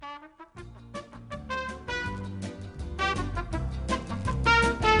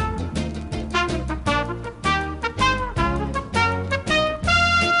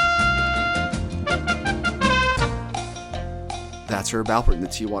it's Herb Alpert in the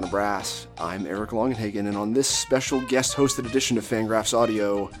Tijuana Brass. I'm Eric Longenhagen, and on this special guest-hosted edition of Fangraphs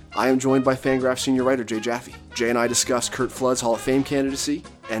Audio, I am joined by Fangraphs senior writer Jay Jaffe. Jay and I discuss Curt Flood's Hall of Fame candidacy,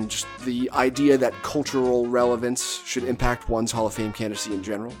 and just the idea that cultural relevance should impact one's Hall of Fame candidacy in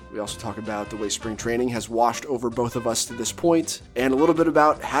general. We also talk about the way spring training has washed over both of us to this point, and a little bit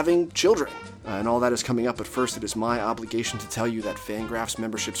about having children. And all that is coming up, but first it is my obligation to tell you that Fangraphs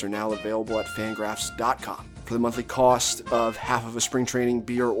memberships are now available at fangraphs.com. For the monthly cost of half of a spring training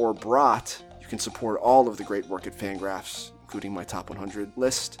beer or brat, you can support all of the great work at Fangraphs, including my top 100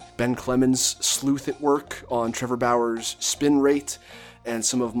 list, Ben Clemens' sleuth at work on Trevor Bauer's spin rate, and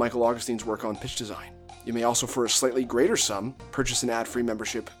some of Michael Augustine's work on pitch design. You may also, for a slightly greater sum, purchase an ad-free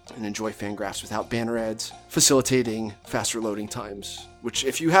membership and enjoy Fangraphs without banner ads, facilitating faster loading times. Which,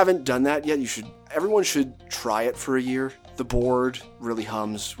 if you haven't done that yet, everyone should try it for a year. The board really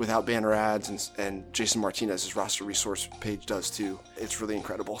hums without banner ads, and Jason Martinez's roster resource page does too. It's really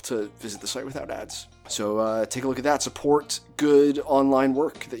incredible to visit the site without ads. So take a look at that. Support good online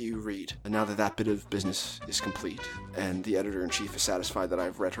work that you read. And now that that bit of business is complete, and the editor-in-chief is satisfied that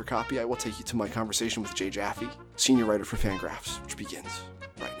I've read her copy, I will take you to my conversation with Jay Jaffe, senior writer for Fangraphs, which begins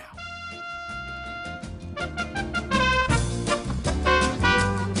right now.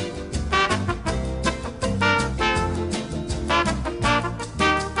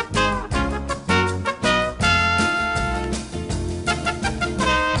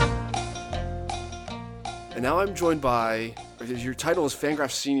 And now I'm joined by, your title is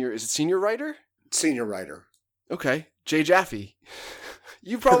Fangraphs Senior, is it Senior Writer? Senior Writer. Okay. Jay Jaffe.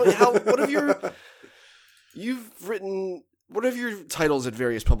 What have your titles at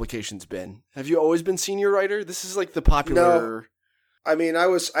various publications been? Have you always been Senior Writer? This is like the popular... No. I mean, I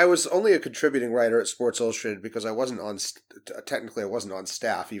was only a contributing writer at Sports Illustrated because I wasn't on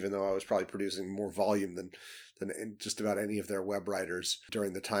staff, even though I was probably producing more volume than just about any of their web writers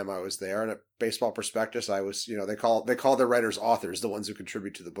during the time I was there. And at Baseball Prospectus, I was, they call their writers authors, the ones who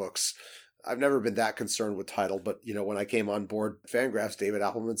contribute to the books. I've never been that concerned with title, but, when I came on board Fangraphs, David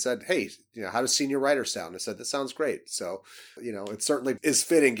Appelman said, hey, how does senior writer sound? I said, that sounds great. So, it certainly is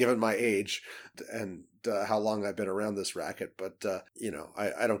fitting given my age and how long I've been around this racket. But,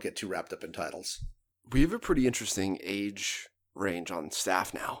 I don't get too wrapped up in titles. We have a pretty interesting age range on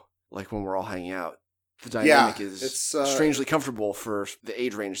staff now, like when we're all hanging out. The dynamic is strangely comfortable for the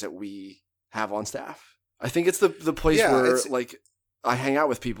age range that we have on staff. I think it's the place where I hang out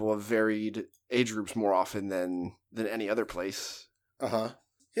with people of varied age groups more often than any other place.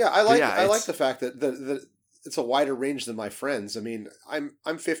 Yeah, I like the fact that it's a wider range than my friends. I mean,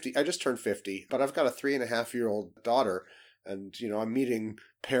 I'm 50. I just turned 50, but I've got a 3.5-year-old daughter, and I'm meeting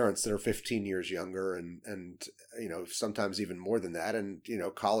parents that are 15 years younger, and sometimes even more than that, and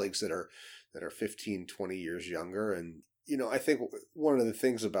colleagues that are 15, 20 years younger. And, I think one of the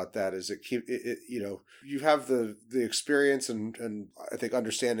things about that is you have the experience and I think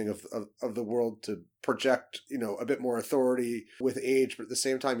understanding of the world to project, a bit more authority with age, but at the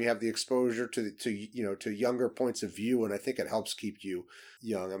same time you have the exposure to younger points of view. And I think it helps keep you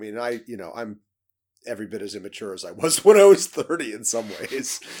young. I mean, I'm every bit as immature as I was when I was 30 in some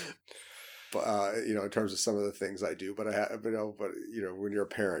ways. In terms of some of the things I do, but when you're a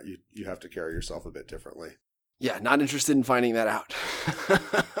parent, you have to carry yourself a bit differently. Yeah, not interested in finding that out.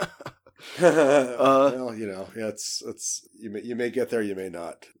 Well, it's you may get there, you may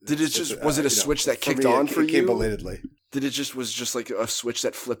not. Was it a switch that kicked on for you? It came belatedly. Was just like a switch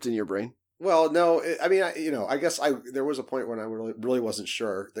that flipped in your brain? Well, no, I guess there was a point when I really wasn't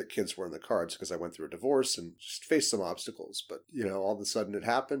sure that kids were in the cards because I went through a divorce and just faced some obstacles. But, all of a sudden it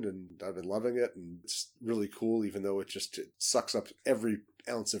happened and I've been loving it, and it's really cool, even though it sucks up every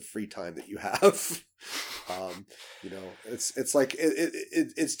ounce of free time that you have. It's like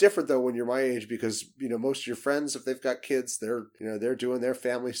it's different though when you're my age because most of your friends, if they've got kids, they're doing their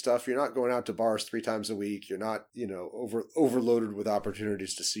family stuff. You're not going out to bars 3 times a week. You're not overloaded with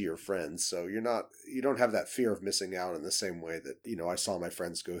opportunities to see your friends. So you don't have that fear of missing out in the same way that I saw my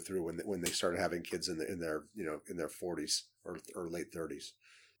friends go through when they started having kids in their 40s or late 30s.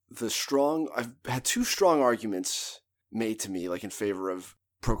 I've had 2 strong arguments made to me, like in favor of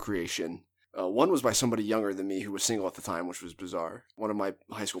procreation. One was by somebody younger than me who was single at the time, which was bizarre. One of my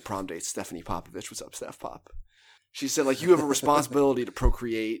high school prom dates, Stephanie Popovich. What's up, Steph Pop? She said, you have a responsibility to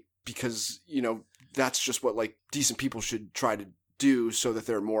procreate because, that's just what, decent people should try to do so that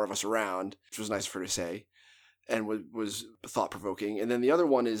there are more of us around, which was nice of her to say and was thought-provoking. And then the other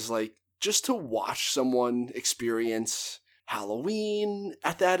one is, just to watch someone experience Halloween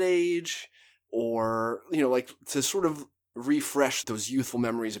at that age or, to sort of refresh those youthful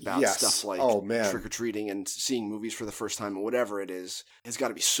memories about stuff like trick-or-treating and seeing movies for the first time or whatever it is, has got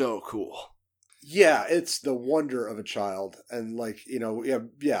to be so cool. Yeah, it's the wonder of a child. And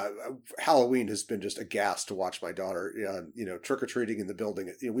Halloween has been just a gas to watch my daughter, trick-or-treating in the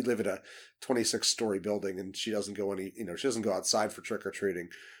building. We live in a 26-story building, and she doesn't go she doesn't go outside for trick-or-treating.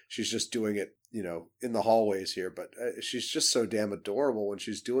 She's just doing it, in the hallways here. But she's just so damn adorable when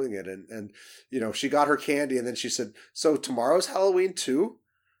she's doing it. And she got her candy, and then she said, "So tomorrow's Halloween too?"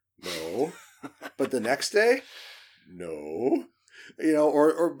 No. But the next day? No.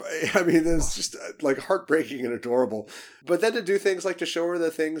 It's just like heartbreaking and adorable. But then to do things like to show her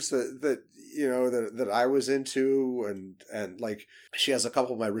the things that I was into, and like she has a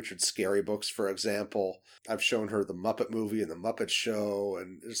couple of my Richard Scarry books, for example. I've shown her the Muppet movie and the Muppet Show,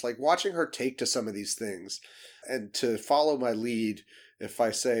 and it's like watching her take to some of these things, and to follow my lead. If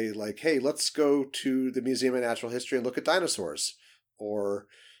I say like, "Hey, let's go to the Museum of Natural History and look at dinosaurs," or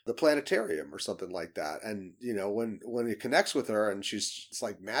the planetarium or something like that. And, when it connects with her, and it's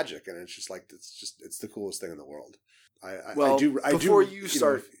like magic, and it's just like, it's the coolest thing in the world. I do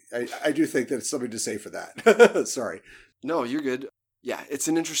think that it's something to say for that. Sorry. No, you're good. Yeah. It's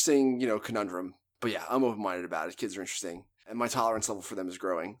an interesting, conundrum, but yeah, I'm open-minded about it. Kids are interesting, and my tolerance level for them is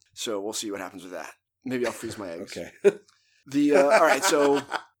growing. So we'll see what happens with that. Maybe I'll freeze my eggs. Okay. All right. So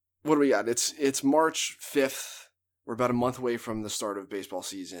what do we got? It's March 5th. We're about a month away from the start of baseball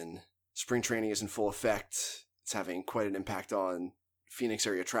season. Spring training is in full effect. It's having quite an impact on Phoenix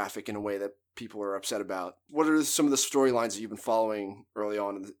area traffic in a way that people are upset about. What are some of the storylines that you've been following early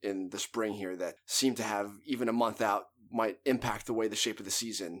on in the spring here that seem to have, even a month out, might impact the way the shape of the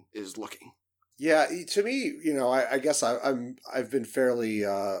season is looking? Yeah, to me, I guess I've been fairly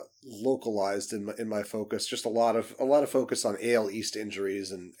localized in my focus. Just a lot of focus on AL East injuries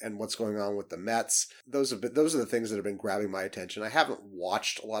and what's going on with the Mets. Those are the things that have been grabbing my attention. I haven't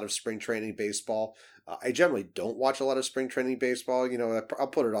watched a lot of spring training baseball. I generally don't watch a lot of spring training baseball. I'll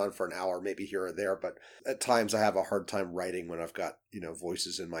put it on for an hour, maybe here or there, but at times I have a hard time writing when I've got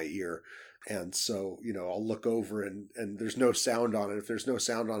voices in my ear. And so, I'll look over and there's no sound on it. If there's no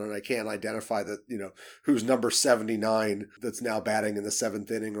sound on it, I can't identify that, who's number 79 that's now batting in the 7th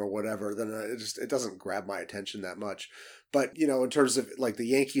inning or whatever, then it doesn't grab my attention that much. But, in terms of like the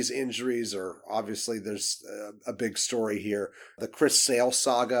Yankees injuries, or obviously there's a big story here. The Chris Sale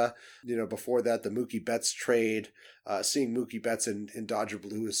saga, before that, the Mookie Betts trade, seeing Mookie Betts in Dodger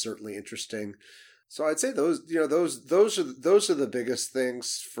blue is certainly interesting. So I'd say those are the biggest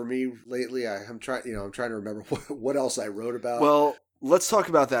things for me lately. I'm trying to remember what else I wrote about. Well, let's talk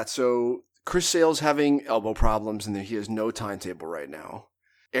about that. So Chris Sale's having elbow problems, and he has no timetable right now.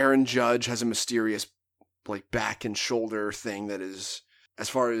 Aaron Judge has a mysterious back and shoulder thing that is, as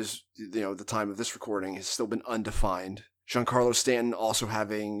far as the time of this recording, has still been undefined. Giancarlo Stanton also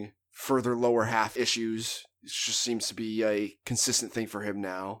having further lower half issues. It just seems to be a consistent thing for him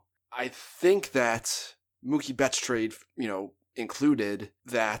now. I think that Mookie Betts trade, included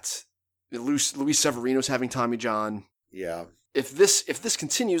that Luis Severino's having Tommy John. Yeah. If this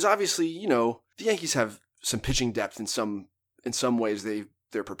continues, obviously, the Yankees have some pitching depth in some ways.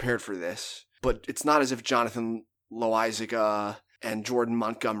 They're prepared for this, but it's not as if Jonathan Loaisiga and Jordan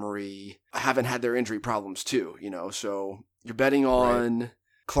Montgomery haven't had their injury problems too. So you're betting on. Right.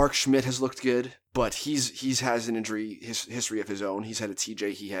 Clark Schmidt has looked good, but he's has an injury history of his own. He's had a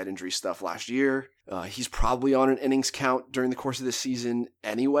TJ. He had injury stuff last year. He's probably on an innings count during the course of this season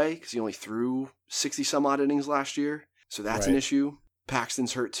anyway, because he only threw 60-some-odd innings last year. So that's an issue.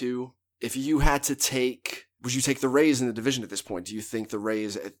 Paxton's hurt too. If you had to would you take the Rays in the division at this point? Do you think the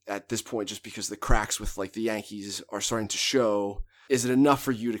Rays at this point, just because the cracks with the Yankees are starting to show, is it enough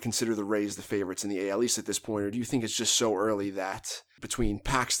for you to consider the Rays the favorites in the AL East at this point, or do you think it's just so early that between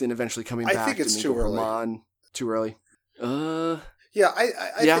Paxton eventually coming back, I think it's too early. Too early. Yeah,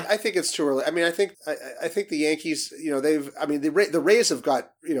 I think it's too early. I mean, I think the Yankees, the Rays have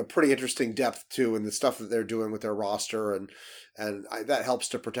got pretty interesting depth too, in the stuff that they're doing with their roster, and that helps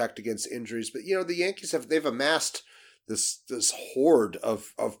to protect against injuries. But the Yankees they've amassed this horde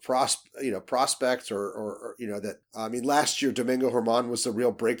of prospects or that. I mean, last year Domingo Germán was the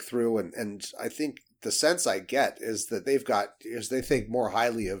real breakthrough, and I think the sense I get is that they think more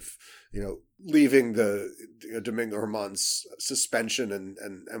highly of leaving the Domingo Germán's suspension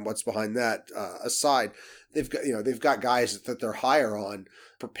and what's behind that aside, they've got guys that they're higher on,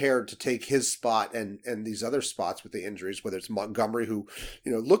 prepared to take his spot and these other spots with the injuries, whether it's Montgomery, who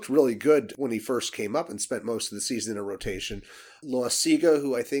looked really good when he first came up and spent most of the season in a rotation. Loaisiga,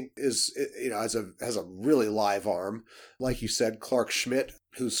 who I think is has a really live arm, like you said. Clarke Schmidt,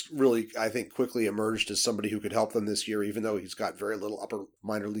 who's really, I think, quickly emerged as somebody who could help them this year, even though he's got very little upper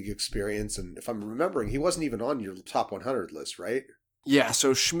minor league experience. And if I'm remembering, he wasn't even on your top 100 list, right? Yeah,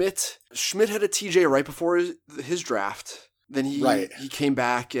 so Schmidt had a TJ right before his draft. Then he came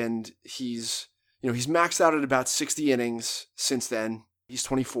back, and he's maxed out at about 60 innings since then. He's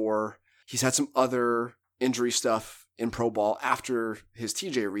 24. He's had some other injury stuff in pro ball after his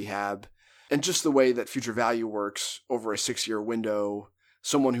TJ rehab. And just the way that future value works over a 6-year window,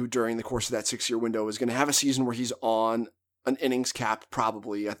 someone who during the course of that 6-year window is going to have a season where he's on an innings cap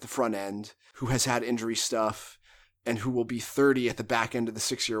probably at the front end, who has had injury stuff, and who will be 30 at the back end of the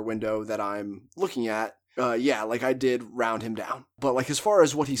 6-year window that I'm looking at. I did round him down. But as far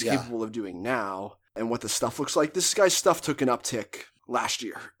as what he's capable of doing now and what the stuff looks like, this guy's stuff took an uptick last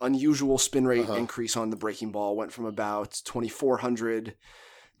year. Unusual spin rate increase on the breaking ball, went from about 2,400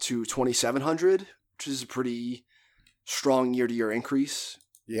 to 2,700, which is a pretty strong year-to-year increase.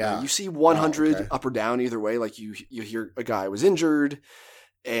 Yeah. You see 100 up or down either way. You hear a guy was injured,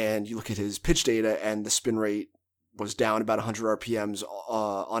 and you look at his pitch data, and the spin rate was down about 100 RPMs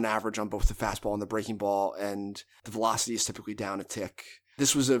on average on both the fastball and the breaking ball, and the velocity is typically down a tick.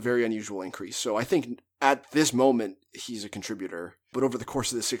 This was a very unusual increase. So I think at this moment, he's a contributor. But over the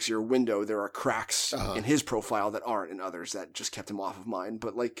course of the 6-year window, there are cracks in his profile that aren't in others that just kept him off of mine.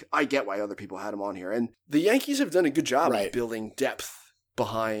 But I get why other people had him on here. And the Yankees have done a good job of building depth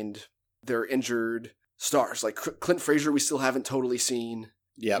behind their injured stars. Clint Frazier, we still haven't totally seen.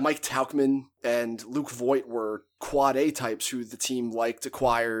 Yeah, Mike Tauchman and Luke Voit were quad A types who the team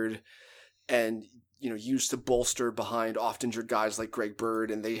acquired and used to bolster behind oft-injured guys like Greg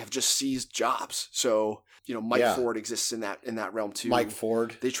Bird, and they have just seized jobs. So Mike Ford exists in that realm too. Mike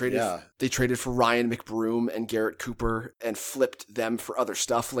Ford. They traded for Ryan McBroom and Garrett Cooper and flipped them for other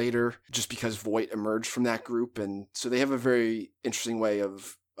stuff later, just because Voit emerged from that group, and so they have a very interesting way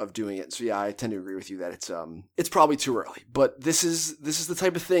of doing it. So I tend to agree with you that it's probably too early. But this is the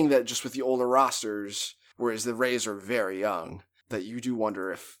type of thing that just with the older rosters, whereas the Rays are very young, that you do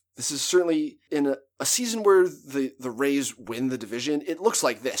wonder if this is certainly in a season where the Rays win the division. It looks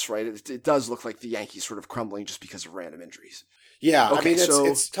like this, right? It does look like the Yankees sort of crumbling just because of random injuries. Yeah, okay,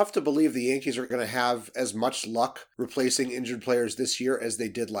 it's tough to believe the Yankees are going to have as much luck replacing injured players this year as they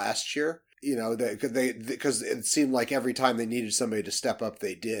did last year. Because it seemed like every time they needed somebody to step up,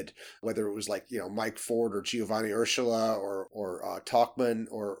 they did. Whether it was Mike Ford or Giovanni Urshela or Tauchman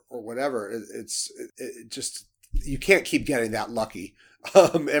or whatever, it just you can't keep getting that lucky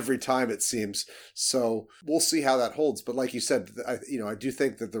every time, it seems. So we'll see how that holds. But like you said, I do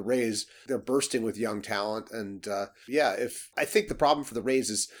think that the Rays, they're bursting with young talent, and I think the problem for the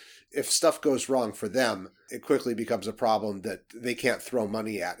Rays is, if stuff goes wrong for them, it quickly becomes a problem that they can't throw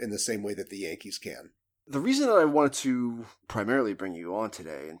money at in the same way that the Yankees can. The reason that I wanted to primarily bring you on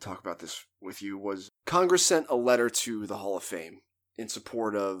today and talk about this with you was Congress sent a letter to the Hall of Fame in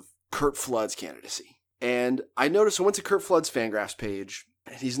support of Curt Flood's candidacy. And I noticed, I went to Curt Flood's Fangraphs page,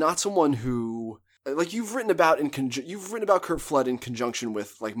 and he's not someone who, you've written about Curt Flood in conjunction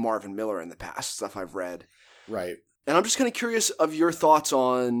with Marvin Miller in the past, stuff I've read. Right. And I'm just kind of curious of your thoughts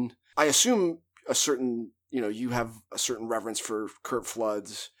on, I assume you have a certain reverence for Curt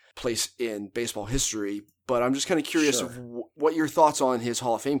Flood's place in baseball history, but I'm just kind of curious of what your thoughts on his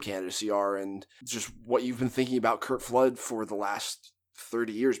Hall of Fame candidacy are, and just what you've been thinking about Curt Flood for the last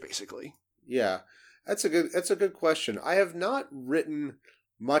 30 years, basically. Yeah, that's a good question. I have not written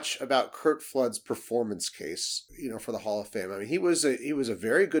much about Curt Flood's performance case, for the Hall of Fame. I mean, he was a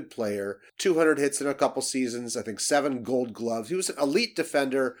very good player, 200 hits in a couple seasons, I think 7 Gold Gloves. He was an elite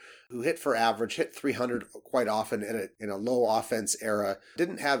defender who hit for average, hit 300 quite often in a low offense era.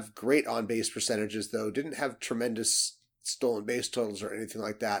 Didn't have great on-base percentages, though. Didn't have tremendous stolen base totals or anything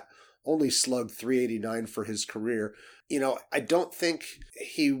like that. Only slugged 389 for his career. I don't think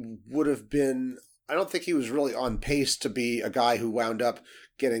he was really on pace to be a guy who wound up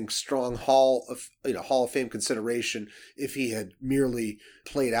getting strong Hall of Fame consideration if he had merely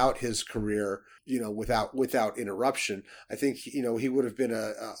played out his career without interruption. I think, he would have been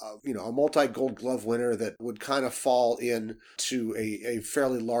a multi-Gold Glove winner that would kind of fall into a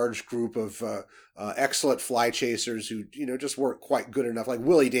fairly large group of excellent fly chasers who, just weren't quite good enough. Like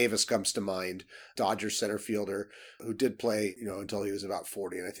Willie Davis comes to mind, Dodgers center fielder who did play, until he was about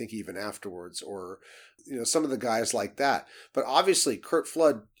 40, and I think even afterwards, or some of the guys like that. But obviously Curt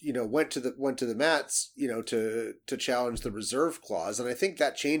Flood, went to the Mets, to challenge the reserve clause, and I think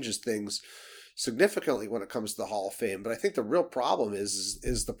that changes things significantly when it comes to the Hall of Fame. But I think the real problem is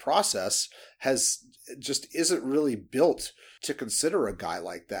the process isn't really built to consider a guy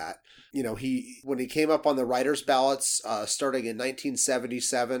like that. When he came up on the writers' ballots starting in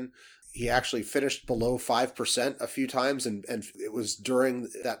 1977, he actually finished below 5% a few times, and it was during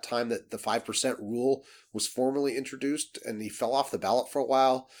that time that the 5% rule was formally introduced, and he fell off the ballot for a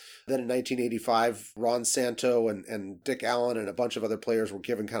while. Then in 1985, Ron Santo and Dick Allen and a bunch of other players were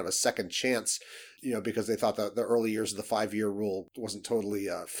given kind of a second chance, because they thought that the early years of the 5-year rule wasn't totally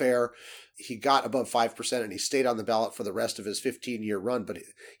fair. He got above 5%, and he stayed on the ballot for the rest of his 15-year run, but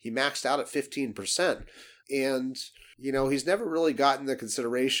he maxed out at 15%. And he's never really gotten the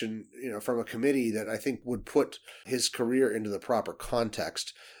consideration, from a committee that I think would put his career into the proper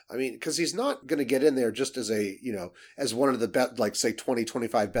context. I mean, because he's not going to get in there just as as one of the best, like say 20,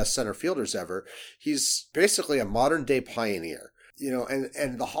 25 best center fielders ever. He's basically a modern day pioneer,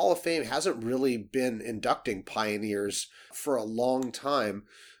 and the Hall of Fame hasn't really been inducting pioneers for a long time.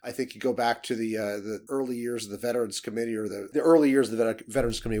 I think you go back to the early years of the Veterans Committee, or the early years of the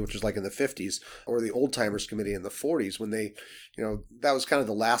Veterans Committee, which was like in the 50s, or the Old Timers Committee in the 40s, when they, that was kind of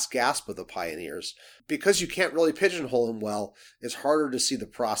the last gasp of the pioneers. Because you can't really pigeonhole them well, it's harder to see the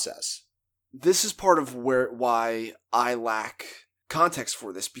process. This is part of why I lack context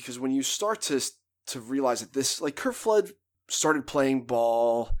for this, because when you start to realize that this, like Curt Flood started playing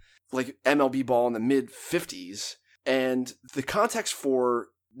ball, like MLB ball in the mid-50s, and the context for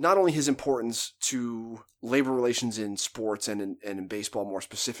not only his importance to labor relations in sports and in baseball more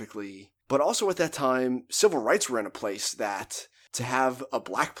specifically, but also at that time, civil rights were in a place that to have a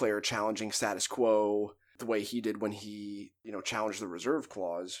black player challenging status quo the way he did when he, challenged the reserve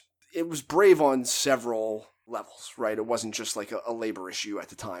clause, it was brave on several levels, right? It wasn't just like a labor issue at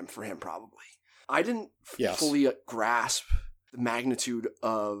the time for him, probably. I didn't fully grasp the magnitude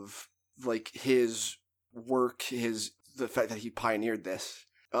of like his work, the fact that he pioneered this.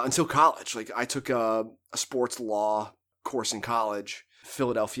 Until college. Like I took a sports law course in college.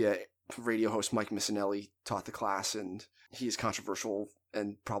 Philadelphia radio host Mike Missinelli taught the class, and he is controversial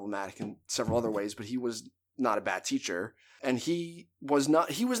and problematic in several other ways, but he was not a bad teacher. And he was not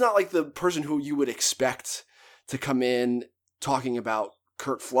like the person who you would expect to come in talking about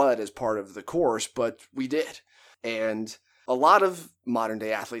Curt Flood as part of the course, but we did. And a lot of modern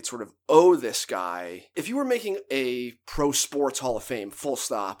day athletes sort of owe this guy. If you were making a pro sports Hall of Fame, full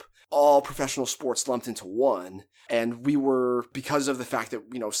stop, all professional sports lumped into one, and we were, because of the fact that,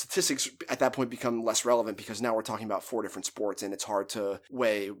 statistics at that point become less relevant because now we're talking about 4 different sports and it's hard to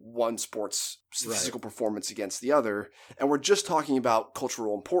weigh one sport's statistical performance against the other, and we're just talking about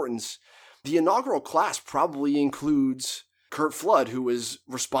cultural importance, the inaugural class probably includes Curt Flood, who was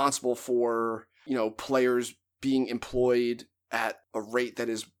responsible for, players being employed at a rate that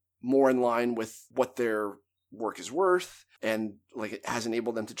is more in line with what their work is worth, and like it has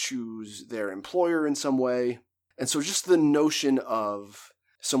enabled them to choose their employer in some way. And so just the notion of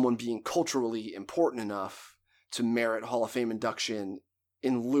someone being culturally important enough to merit Hall of Fame induction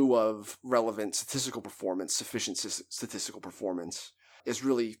in lieu of relevant statistical performance, sufficient statistical performance, is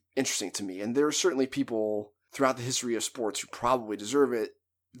really interesting to me. And there are certainly people throughout the history of sports who probably deserve it.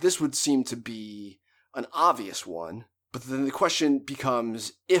 This would seem to be an obvious one, but then the question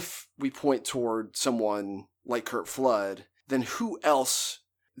becomes, if we point toward someone like Curt Flood, then who else,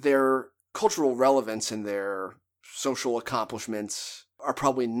 their cultural relevance and their social accomplishments are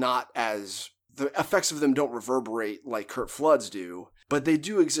probably not as, the effects of them don't reverberate like Curt Flood's do, but they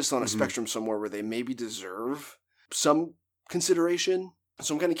do exist on a spectrum somewhere where they maybe deserve some consideration.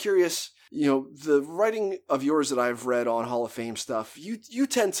 So I'm kind of curious, the writing of yours that I've read on Hall of Fame stuff, you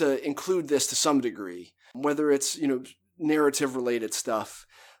tend to include this to some degree, whether it's, narrative related stuff.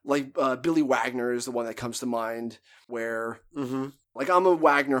 Like Billy Wagner is the one that comes to mind, where like I'm a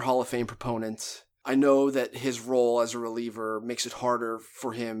Wagner Hall of Fame proponent. I know that his role as a reliever makes it harder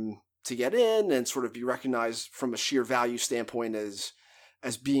for him to get in and sort of be recognized from a sheer value standpoint as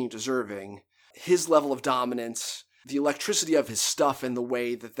being deserving. His level of dominance, the electricity of his stuff, and the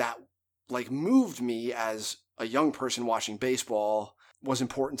way that like moved me as a young person watching baseball, was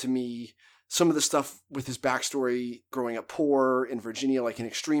important to me. Some of the stuff with his backstory, growing up poor in Virginia, like in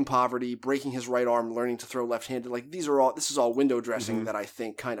extreme poverty, breaking his right arm, learning to throw left-handed, like this is all window dressing that I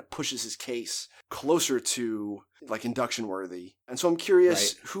think kind of pushes his case closer to like induction worthy. And so I'm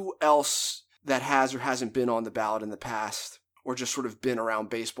curious who else that has or hasn't been on the ballot in the past, or just sort of been around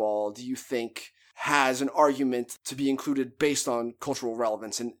baseball, do you think has an argument to be included based on cultural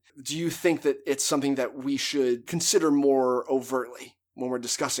relevance? And do you think that it's something that we should consider more overtly when we're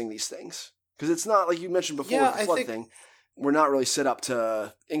discussing these things? Because it's not, like you mentioned before, the flood thing, we're not really set up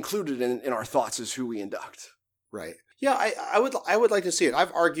to include it in our thoughts as who we induct. Right. Yeah, I would like to see it.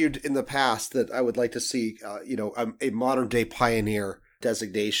 I've argued in the past that I would like to see, a modern day pioneer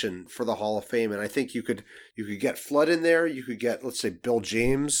designation for the Hall of Fame. And I think you could get Flood in there. You could get, let's say, Bill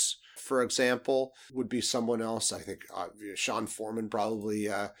James, for example, would be someone else. I think Sean Foreman probably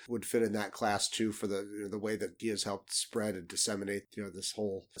would fit in that class too, for the way that he has helped spread and disseminate this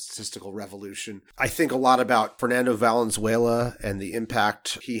whole statistical revolution. I think a lot about Fernando Valenzuela and the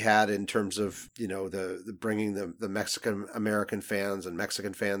impact he had in terms of the bringing the Mexican American fans and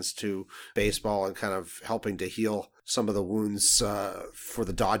Mexican fans to baseball and kind of helping to heal some of the wounds for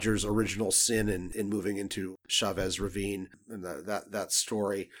the Dodgers' original sin in moving into Chavez Ravine and that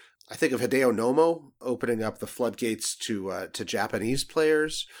story. I think of Hideo Nomo opening up the floodgates to Japanese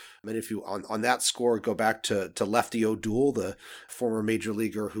players. I mean, if you on that score go back to Lefty O'Doul, the former major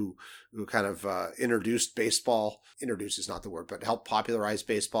leaguer who kind of introduced baseball. Introduce is not the word, but helped popularize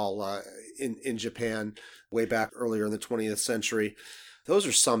baseball in Japan way back earlier in the 20th century. Those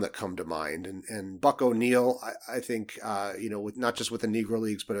are some that come to mind. And Buck O'Neil, I think, with not just with the Negro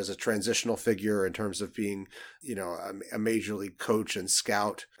Leagues, but as a transitional figure in terms of being, a major league coach and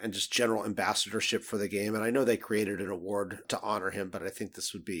scout and just general ambassadorship for the game. And I know they created an award to honor him, but I think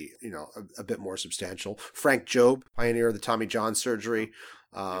this would be, a bit more substantial. Frank Jobe, pioneer of the Tommy John surgery.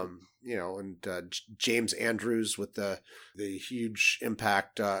 James Andrews with the huge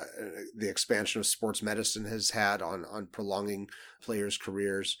impact the expansion of sports medicine has had on prolonging players'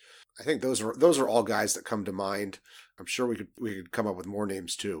 careers. I think those are all guys that come to mind. I'm sure we could come up with more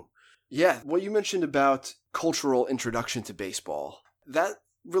names too. Yeah, what you mentioned about cultural introduction to baseball, that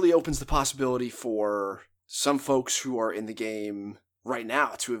really opens the possibility for some folks who are in the game right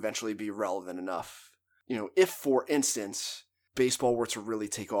now to eventually be relevant enough. If, for instance, baseball were to really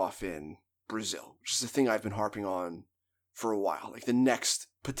take off in Brazil, which is a thing I've been harping on for a while. Like the next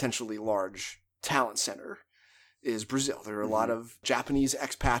potentially large talent center is Brazil. There are a lot of Japanese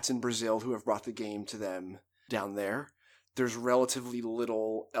expats in Brazil who have brought the game to them down there. There's relatively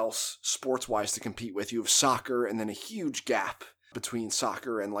little else sports-wise to compete with. You have soccer and then a huge gap between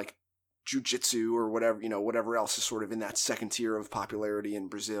soccer and like jiu-jitsu or whatever else is sort of in that second tier of popularity in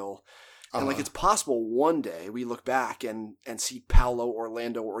Brazil. And it's possible one day we look back and see Paulo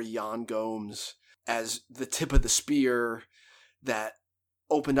Orlando or Yan Gomes as the tip of the spear that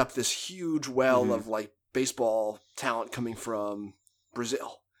opened up this huge well of like baseball talent coming from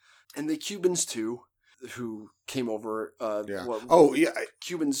Brazil. And the Cubans too, who came over.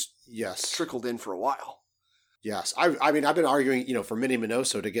 Cubans trickled in for a while. Yes, I've been arguing, for Minnie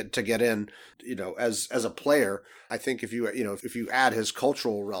Minoso to get in, as a player. I think if you add his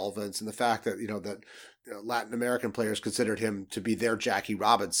cultural relevance and the fact that Latin American players considered him to be their Jackie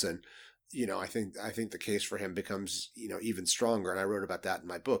Robinson, I think the case for him becomes even stronger. And I wrote about that in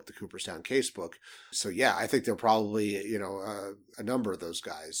my book, the Cooperstown Case book. So yeah, I think there are probably a number of those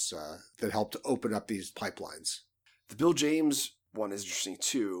guys that helped to open up these pipelines. The Bill James one is interesting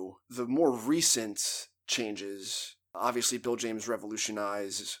too. The more recent changes. Obviously, Bill James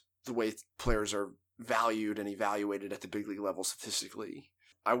revolutionized the way players are valued and evaluated at the big league level statistically.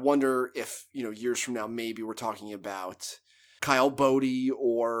 I wonder if, years from now, maybe we're talking about Kyle Bodie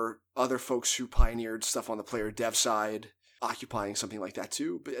or other folks who pioneered stuff on the player dev side occupying something like that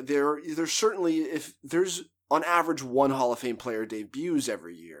too. But there's certainly, if there's on average one Hall of Fame player debuts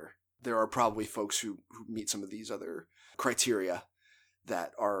every year, there are probably folks who meet some of these other criteria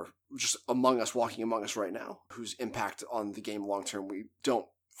that are just walking among us right now, whose impact on the game long-term we don't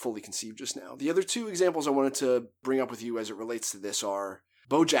fully conceive just now. The other two examples I wanted to bring up with you as it relates to this are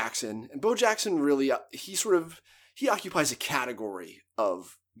Bo Jackson. And Bo Jackson really, he occupies a category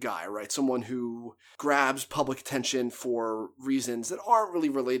of guy, right? Someone who grabs public attention for reasons that aren't really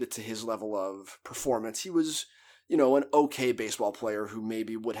related to his level of performance. He was, an okay baseball player who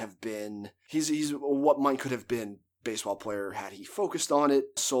maybe would have been, he's what mine could have been baseball player had he focused on it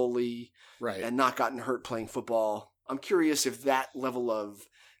solely and not gotten hurt playing football. I'm curious if that level of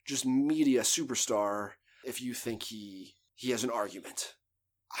just media superstar, if you think he has an argument.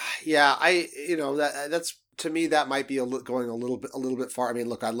 Yeah, that's to me, that might be going a little bit far. I mean,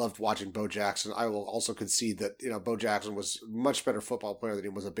 look, I loved watching Bo Jackson. I will also concede that, Bo Jackson was a much better football player than he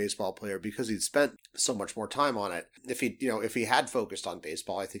was a baseball player because he'd spent so much more time on it. If he had focused on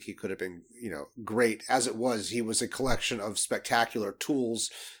baseball, I think he could have been, great. As it was, he was a collection of spectacular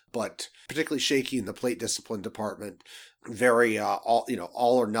tools, but particularly shaky in the plate discipline department. Very, all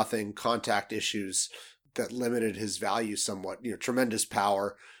or nothing contact issues that limited his value somewhat. Tremendous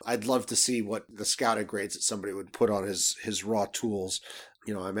power. I'd love to see what the scouting grades that somebody would put on his raw tools.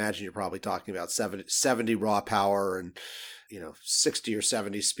 I imagine you're probably talking about 70 raw power and 60 or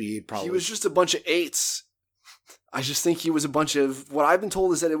 70 speed. Probably he was just a bunch of 8s. I just think he was a bunch of. What I've been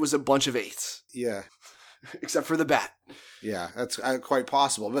told is that it was a bunch of 8s. Yeah, except for the bat. Yeah, that's quite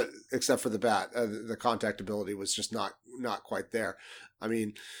possible. But except for the bat, the contact ability was just not quite there. I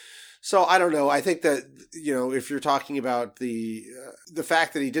mean. So I don't know. I think that, if you're talking about the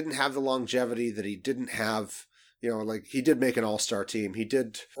fact that he didn't have the longevity, that he didn't have, he did make an all-star team, he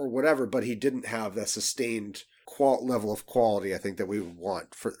did, or whatever, but he didn't have that sustained level of quality, I think, that we would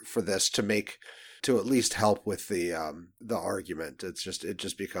want for this to at least help with the argument. It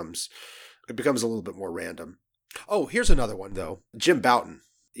just becomes a little bit more random. Oh, here's another one though. Jim Bouton,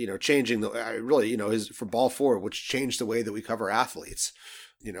 changing his for ball forward, which changed the way that we cover athletes.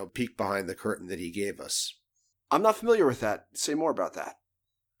 Peek behind the curtain that he gave us. I'm not familiar with that. Say more about that.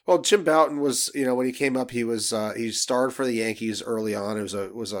 Well, Jim Bouton was, when he came up, he starred for the Yankees early on.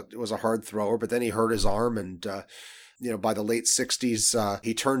 It was a hard thrower, but then he hurt his arm, and by the late 60s,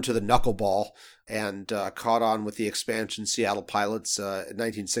 he turned to the knuckleball and caught on with the expansion Seattle Pilots in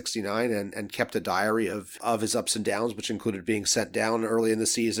 1969 and kept a diary of his ups and downs, which included being sent down early in the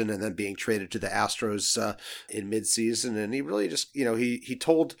season and then being traded to the Astros in midseason. And he really just, he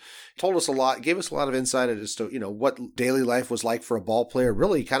told us a lot, gave us a lot of insight as to, what daily life was like for a ball player,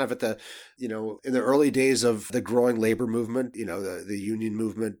 really kind of at the, in the early days of the growing labor movement, the union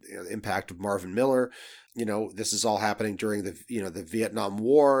movement, the impact of Marvin Miller. This is all happening during the Vietnam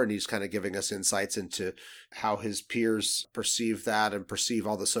War, and he's kind of giving us insights into how his peers perceive that and perceive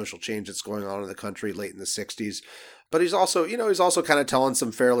all the social change that's going on in the country late in the 60s. But he's also kind of telling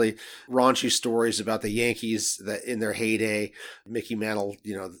some fairly raunchy stories about the Yankees that in their heyday, Mickey Mantle,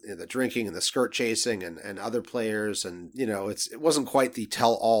 the drinking and the skirt chasing and other players. And, it wasn't quite the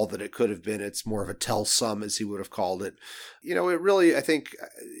tell all that it could have been. It's more of a tell some, as he would have called it. It really, I think,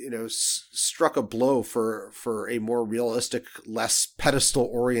 struck a blow for a more realistic, less pedestal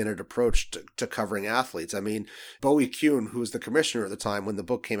oriented approach to covering athletes. I mean, Bowie Kuhn, who was the commissioner at the time when the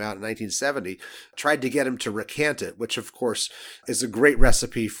book came out in 1970, tried to get him to recant it, which of course is a great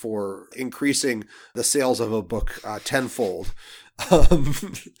recipe for increasing the sales of a book tenfold.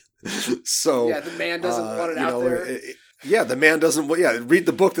 So yeah, the man doesn't want it out there. The man doesn't. Read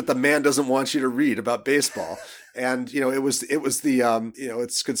the book that the man doesn't want you to read about baseball. And it was the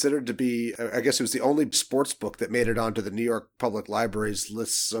it's considered to be, I guess it was the only sports book that made it onto the New York Public Library's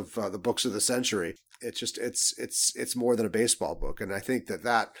lists of the books of the century. It's more than a baseball book, and I think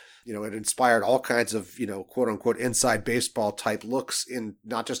that it inspired all kinds of quote unquote inside baseball type looks in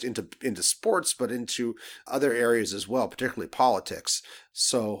not just into sports but into other areas as well, particularly politics.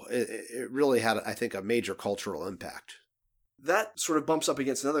 So it really had, I think, a major cultural impact. That sort of bumps up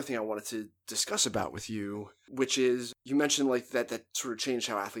against another thing I wanted to discuss about with you, which is you mentioned like that sort of changed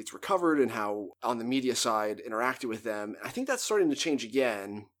how athletes were covered and how on the media side interacted with them. I think that's starting to change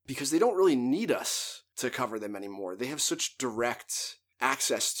again because they don't really need us to cover them anymore. They have such direct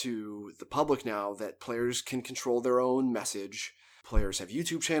access to the public now that players can control their own message. Players have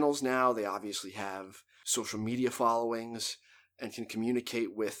YouTube channels now. They obviously have social media followings and can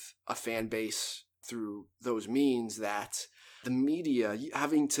communicate with a fan base through those means that the media,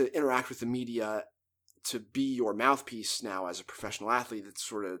 having to interact with the media to be your mouthpiece now as a professional athlete, that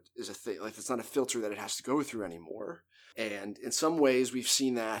sort of is a thing. Like, it's not a filter that it has to go through anymore. And in some ways, we've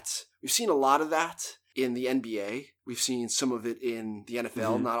seen a lot of that in the NBA. We've seen some of it in the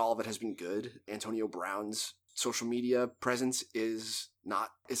NFL. Mm-hmm. Not all of it has been good. Antonio Brown's social media presence is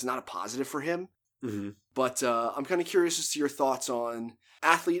not a positive for him. Mm-hmm. But I'm kind of curious as to your thoughts on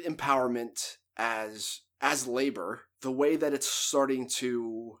athlete empowerment as labor, the way that it's starting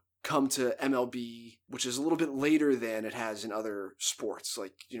to come to MLB, which is a little bit later than it has in other sports.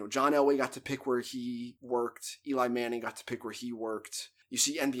 Like, John Elway got to pick where he worked. Eli Manning got to pick where he worked. You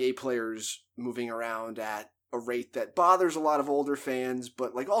see NBA players moving around at a rate that bothers a lot of older fans.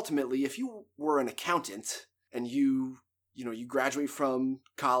 But like ultimately, if you were an accountant and you graduate from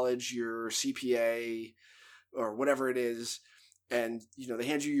college, your CPA or whatever it is, and, they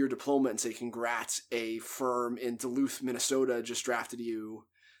hand you your diploma and say, congrats, a firm in Duluth, Minnesota just drafted you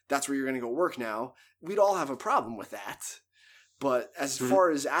that's where you're going to go work now. We'd all have a problem with that. But as far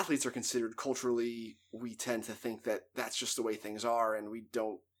as athletes are considered, culturally, we tend to think that that's just the way things are, and we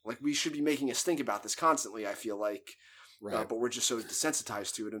don't, like, we should be making us think about this constantly, I feel like. Right. But we're just so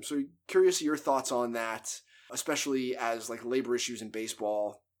desensitized to it. I'm so curious of your thoughts on that, especially as, like, labor issues in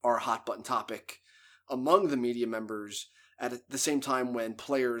baseball are a hot button topic among the media members at the same time when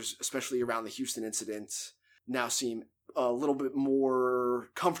players, especially around the Houston incident, now seem a little bit more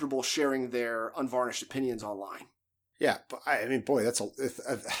comfortable sharing their unvarnished opinions online. Yeah, but I mean, boy, that's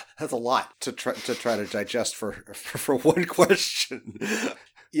a lot to try to digest for one question.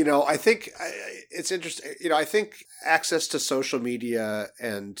 I think it's interesting. I think access to social media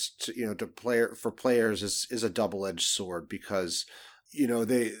and for players is a double-edged sword because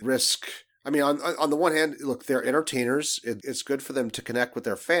they risk. I mean, on the one hand, look, they're entertainers. It's good for them to connect with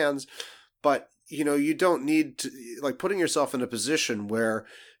their fans, but you don't need to, like, putting yourself in a position where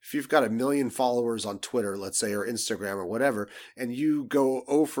if you've got 1 million followers on Twitter, let's say, or Instagram or whatever, and you go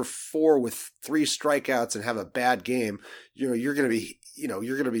 0 for 4 with 3 strikeouts and have a bad game, you're going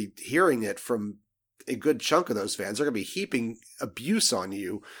to be hearing it from a good chunk of those fans. They're going to be heaping abuse on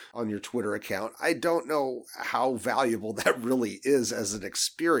you on your Twitter account. I don't know how valuable that really is as an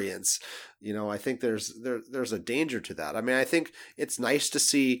experience. I think there's a danger to that. I mean, I think it's nice to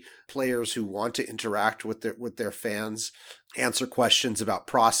see players who want to interact with their fans, answer questions about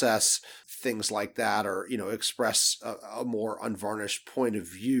process, things like that, or express a more unvarnished point of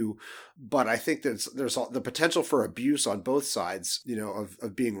view. But I think there's the potential for abuse on both sides,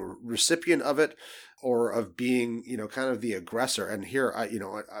 of being a recipient of it or of being, kind of the aggressor. And here,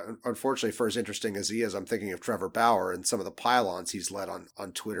 unfortunately, for as interesting as he is, I'm thinking of Trevor Bauer and some of the pile-ons he's led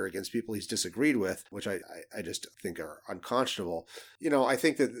on Twitter against people he's disagreed with, which I just think are unconscionable. I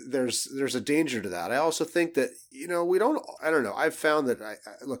think that there's a danger to that. I also think that, I don't know. I've found that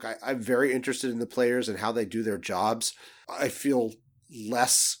I'm very interested in the players and how they do their jobs. I feel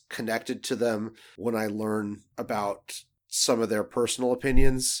less connected to them when I learn about some of their personal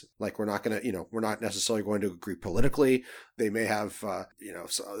opinions. Like, we're not necessarily going to agree politically. They may have, so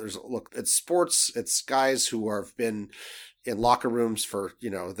it's sports. It's guys who have been in locker rooms for,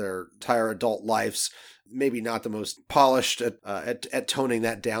 their entire adult lives. Maybe not the most polished at toning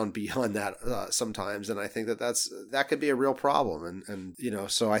that down beyond that sometimes. And I think that could be a real problem. And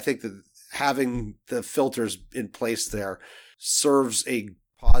so I think that having the filters in place there serves a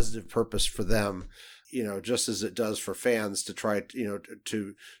positive purpose for them, just as it does for fans to try,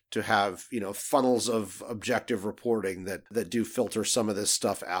 to have, funnels of objective reporting that do filter some of this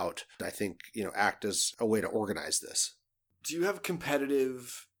stuff out. I think, act as a way to organize this. Do you have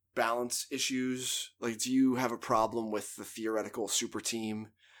competitive balance issues? Like, do you have a problem with the theoretical super team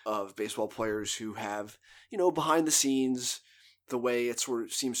of baseball players who have, behind the scenes, the way it sort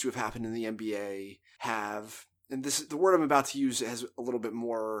of seems to have happened in the NBA, and the word I'm about to use has a little bit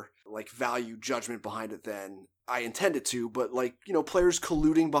more like value judgment behind it than I intended to, but players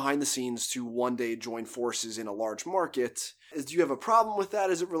colluding behind the scenes to one day join forces in a large market. Do you have a problem with that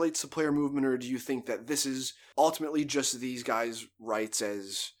as it relates to player movement, or do you think that this is ultimately just these guys' rights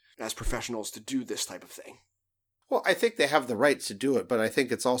as professionals to do this type of thing? Well, I think they have the right to do it, but I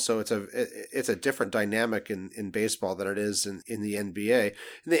think it's also it's a different dynamic in baseball than it is in the NBA.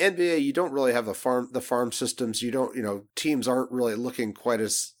 In the NBA, you don't really have the farm systems. You don't, teams aren't really looking quite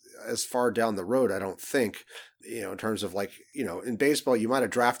as far down the road, I don't think, in terms of in baseball, you might have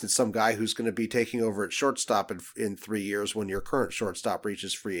drafted some guy who's going to be taking over at shortstop in 3 years when your current shortstop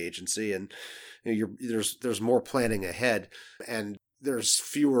reaches free agency, and there's more planning ahead, and there's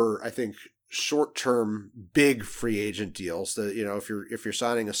fewer, I think, short-term big free agent deals. That if you're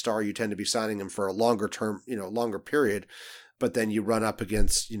signing a star, you tend to be signing them for a longer term, longer period. But then you run up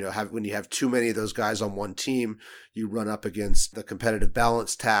against, when you have too many of those guys on one team, you run up against the competitive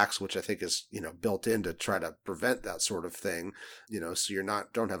balance tax, which I think is, built in to try to prevent that sort of thing. So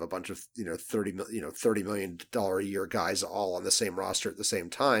don't have a bunch of, $30 million a year guys all on the same roster at the same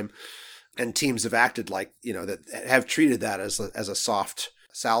time. And teams have acted like, that have treated that as a soft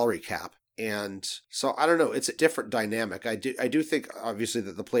salary cap. And so I don't know, it's a different dynamic. I do think obviously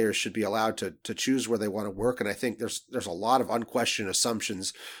that the players should be allowed to choose where they want to work. And I think there's a lot of unquestioned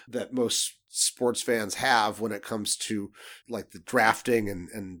assumptions that most sports fans have when it comes to like the drafting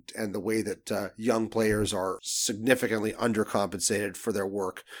and the way that young players are significantly undercompensated for their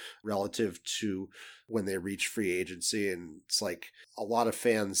work relative to when they reach free agency. And it's like a lot of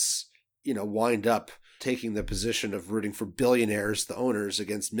fans, wind up taking the position of rooting for billionaires, the owners,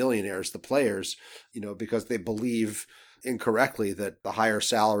 against millionaires, the players, because they believe incorrectly that the higher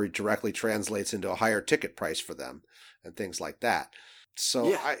salary directly translates into a higher ticket price for them and things like that. So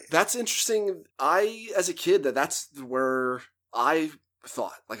yeah, that's interesting. As a kid, that's where I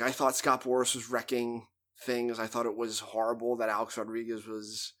thought. Like, I thought Scott Boras was wrecking things. I thought it was horrible that Alex Rodriguez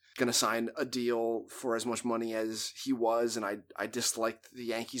was going to sign a deal for as much money as he was, and I disliked the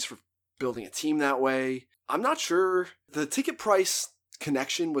Yankees for building a team that way. I'm not sure. The ticket price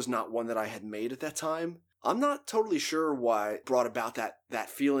connection was not one that I had made at that time. I'm not totally sure why it brought about that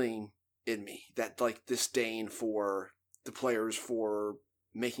feeling in me, that like disdain for the players for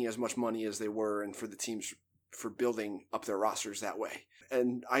making as much money as they were and for the teams for building up their rosters that way.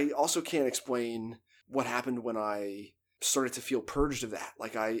 And I also can't explain what happened when I started to feel purged of that.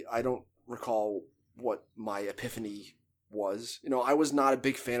 Like, I don't recall what my epiphany was. I was not a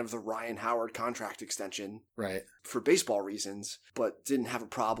big fan of the Ryan Howard contract extension, right, for baseball reasons, but didn't have a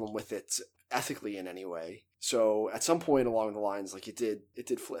problem with it ethically in any way. So at some point along the lines, like, it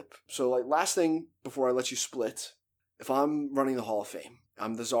did flip. So, like, last thing before I let you split, if I'm running the Hall of Fame,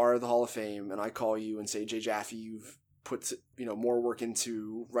 I'm the czar of the Hall of Fame, and I call you and say, Jay Jaffe, you've put more work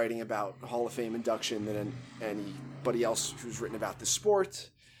into writing about Hall of Fame induction than anybody else who's written about this sport.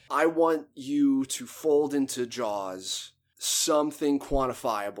 I want you to fold into Jaws something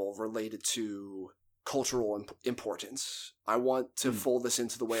quantifiable related to cultural importance. I want to fold this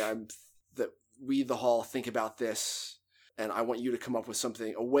into the way that we, the Hall, think about this, and I want you to come up with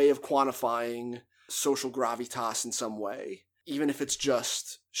something, a way of quantifying social gravitas in some way, even if it's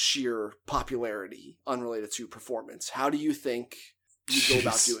just sheer popularity unrelated to performance. How do you think you go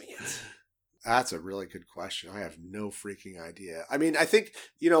about doing it? That's a really good question. I have no freaking idea. I mean, I think,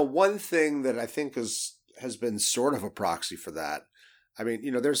 one thing that I think has been sort of a proxy for that. I mean,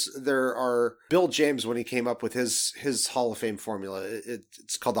 there are Bill James, when he came up with his Hall of Fame formula,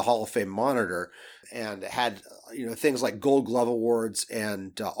 it's called the Hall of Fame Monitor, and it had, things like Gold Glove Awards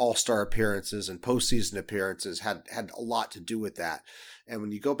and All-Star appearances and postseason appearances had a lot to do with that. And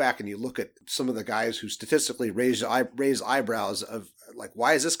when you go back and you look at some of the guys who statistically raise eyebrows of, like,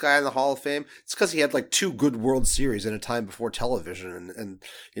 why is this guy in the Hall of Fame? It's because he had like 2 good World Series in a time before television. And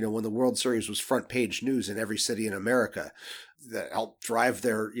when the World Series was front page news in every city in America, that helped drive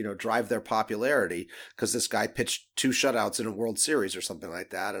their popularity, because this guy pitched 2 shutouts in a World Series or something like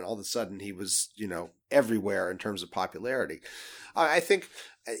that. And all of a sudden he was, everywhere in terms of popularity. I think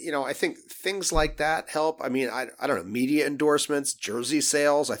things like that help. I mean, I don't know, media endorsements, jersey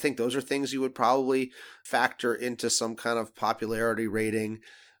sales. I think those are things you would probably factor into some kind of popularity rating.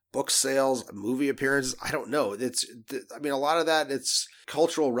 Book sales, movie appearances. I don't know. A lot of that, it's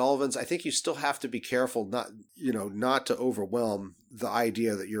cultural relevance. I think you still have to be careful not to overwhelm the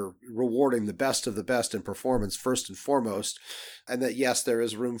idea that you're rewarding the best of the best in performance first and foremost. And that, yes, there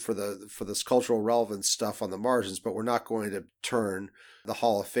is room for this cultural relevance stuff on the margins, but we're not going to turn the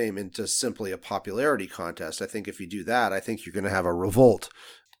Hall of Fame into simply a popularity contest. I think if you do that, I think you're going to have a revolt,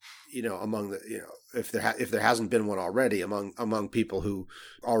 among the, if there hasn't been one already among people who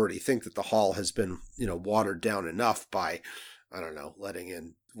already think that the Hall has been, watered down enough by, I don't know, letting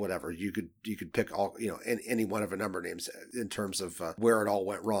in whatever. You could pick all, any one of a number of names in terms of where it all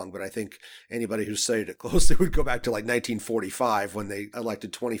went wrong. But I think anybody who studied it closely would go back to like 1945 when they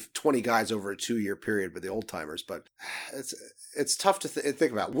elected 20 guys over a 2-year period with the old timers. But it's tough to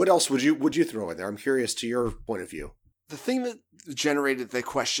think about. What else would you throw in there? I'm curious to your point of view. The thing that generated the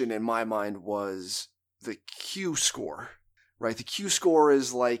question in my mind was the Q score, right? The Q score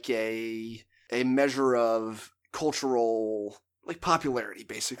is like a measure of cultural, like, popularity,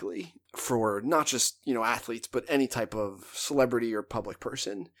 basically, for not just, athletes, but any type of celebrity or public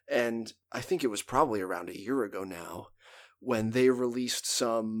person. And I think it was probably around a year ago now when they released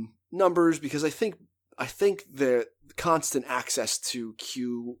some numbers, because I think the constant access to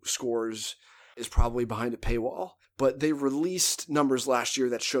Q scores is probably behind a paywall. But they released numbers last year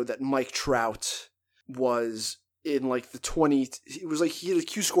that showed that Mike Trout was in like it was like he had a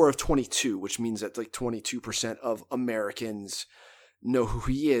Q score of 22, which means that like 22% of Americans know who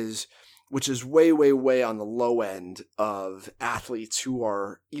he is, which is way, way, way on the low end of athletes who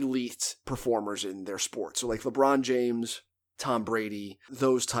are elite performers in their sport. So like LeBron James, Tom Brady,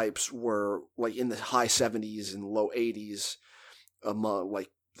 those types were like in the high 70s and low 80s among like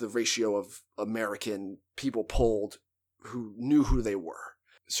the ratio of American people polled who knew who they were.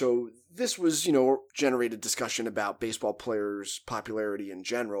 So this was, generated discussion about baseball players' popularity in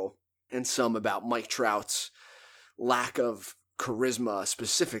general, and some about Mike Trout's lack of charisma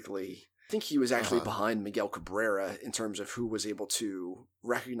specifically. I think he was actually behind Miguel Cabrera in terms of who was able to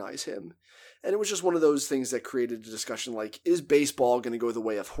recognize him. And it was just one of those things that created a discussion like, is baseball going to go the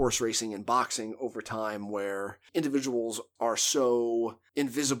way of horse racing and boxing over time, where individuals are so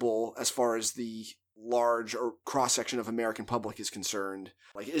invisible as far as the large or cross-section of American public is concerned.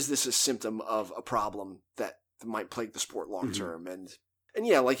 Like, is this a symptom of a problem that might plague the sport long term? And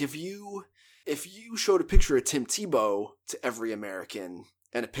yeah, like if you showed a picture of Tim Tebow to every American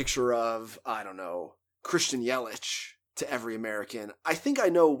and a picture of, I don't know, Christian Yelich to every American, I think I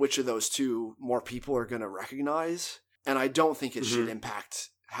know which of those two more people are going to recognize. And I don't think it should impact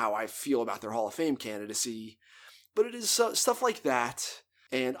how I feel about their Hall of Fame candidacy. But it is stuff like that.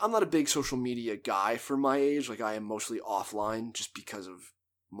 And I'm not a big social media guy for my age. Like, I am mostly offline just because of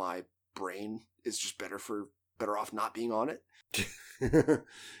my brain is just better off not being on it.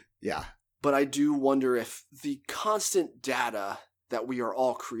 Yeah. But I do wonder if the constant data that we are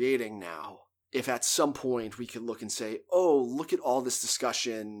all creating now, if at some point we could look and say, oh, look at all this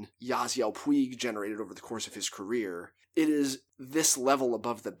discussion Yasiel Puig generated over the course of his career. It is this level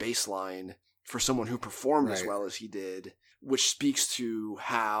above the baseline for someone who performed as well as he did, which speaks to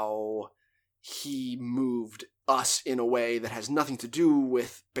how he moved us in a way that has nothing to do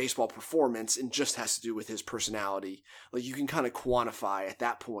with baseball performance and just has to do with his personality. Like, you can kind of quantify at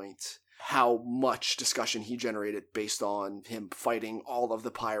that point how much discussion he generated based on him fighting all of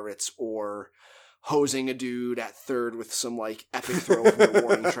the Pirates or hosing a dude at third with some like epic throw from the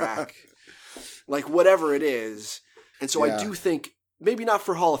warning track. Like, whatever it is. And so I do think, maybe not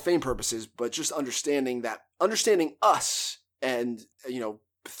for Hall of Fame purposes, but just understanding us and,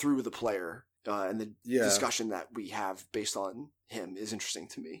 through the player and the discussion that we have based on him is interesting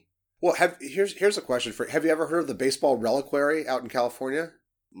to me. Well, here's a question for you. Have you ever heard of the Baseball Reliquary out in California?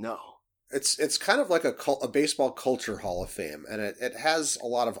 No. It's kind of like a baseball culture Hall of Fame, and it has a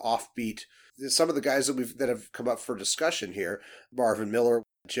lot of offbeat. Some of the guys that have come up for discussion here: Marvin Miller,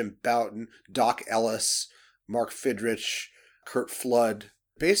 Jim Bouton, Doc Ellis, Mark Fidrich, Curt Flood.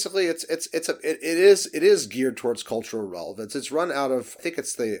 Basically, it is geared towards cultural relevance. It's run out of, I think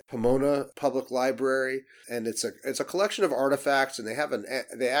it's the Pomona Public Library, and it's a collection of artifacts. And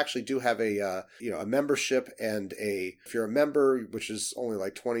they actually do have a membership, and if you're a member, which is only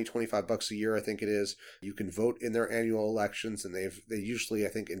like $20-25 a year, I think it is, you can vote in their annual elections. And they usually, I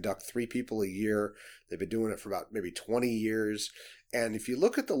think, induct 3 people a year. They've been doing it for about maybe 20 years. And if you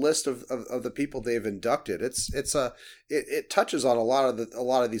look at the list of the people they've inducted, it touches on a lot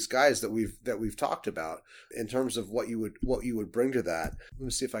of these guys that we've talked about in terms of what you would bring to that. Let me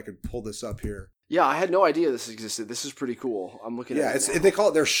see if I can pull this up here. Yeah, I had no idea this existed. This is pretty cool. I'm looking at it. Yeah, they call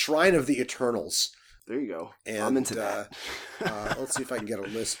it their Shrine of the Eternals. There you go. And, I'm into that. Let's see if I can get a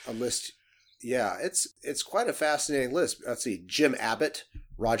list. Yeah, it's quite a fascinating list. Let's see: Jim Abbott,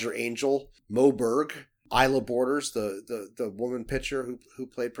 Roger Angel, Mo Berg, Isla Borders, the woman pitcher who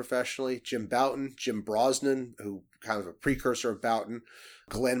played professionally, Jim Bouton, Jim Brosnan, who kind of a precursor of Bouton,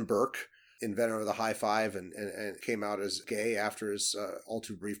 Glenn Burke, inventor of the high five and came out as gay after his all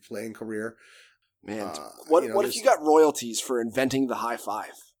too brief playing career. Man, what if you got royalties for inventing the high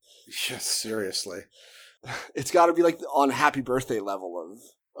five? Yes, seriously. It's got to be like on Happy Birthday level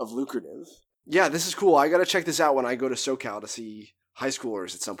of lucrative. Yeah, this is cool. I got to check this out when I go to SoCal to see high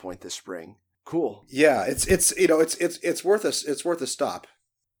schoolers at some point this spring. Cool. Yeah, it's worth a stop.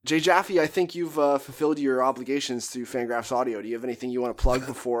 Jay Jaffe, I think you've fulfilled your obligations to Fangraphs Audio. Do you have anything you want to plug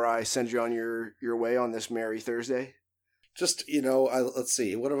before I send you on your way on this merry Thursday? Just, let's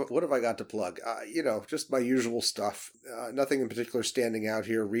see. What have I got to plug? Just my usual stuff. Nothing in particular standing out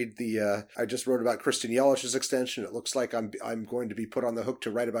here. Read I just wrote about Christian Yelich's extension. It looks like I'm going to be put on the hook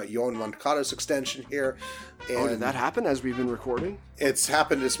to write about Yoan Moncada's extension here. And did that happen as we've been recording? It's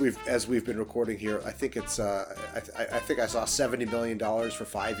happened as we've been recording here. I think it's I think I saw $70 million for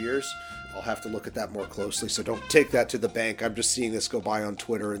 5 years. I'll have to look at that more closely, so don't take that to the bank. I'm just seeing this go by on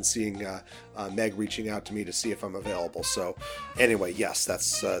Twitter and seeing Meg reaching out to me to see if I'm available. So anyway, yes,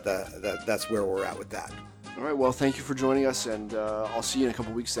 that's where we're at with that. All right, well, thank you for joining us, and I'll see you in a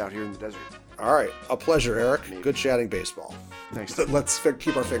couple weeks out here in the desert. All right, a pleasure, Eric. Maybe. Good chatting baseball. Thanks. Let's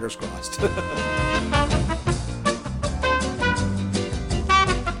keep our fingers crossed.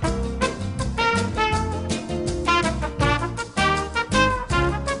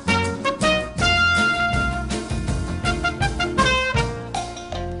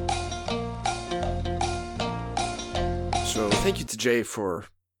 Thank you to Jay for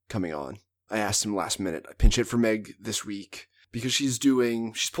coming on. I asked him last minute. I pinch hit for Meg this week because she's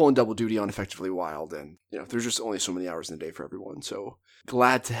pulling double duty on Effectively Wild, and there's just only so many hours in the day for everyone. So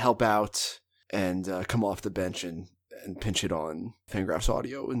glad to help out and come off the bench and pinch hit on Fangraphs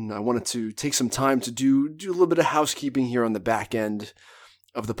Audio. And I wanted to take some time to do a little bit of housekeeping here on the back end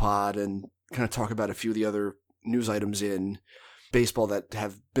of the pod and kind of talk about a few of the other news items in baseball that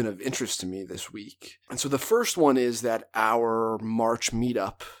have been of interest to me this week. And so the first one is that our March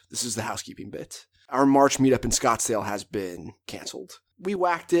meetup, this is the housekeeping bit, our March meetup in Scottsdale has been canceled. We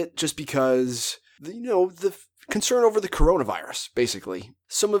whacked it just because, the concern over the coronavirus, basically.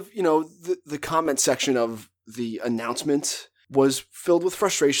 Some of, the comment section of the announcement was filled with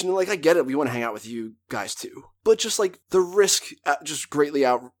frustration. And, I get it. We want to hang out with you guys, too. But just, the risk just greatly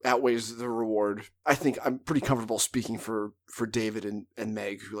outweighs the reward. I think I'm pretty comfortable speaking for David and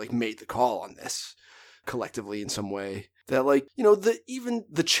Meg, who, made the call on this collectively in some way. That, even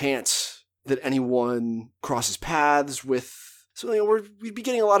the chance that anyone crosses paths with... So, we'd be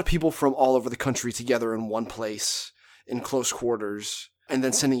getting a lot of people from all over the country together in one place, in close quarters, and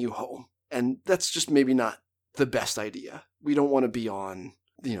then sending you home. And that's just maybe not the best idea. We don't want to be on,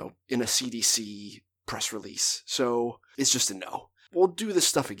 in a CDC press release. So it's just a no. We'll do this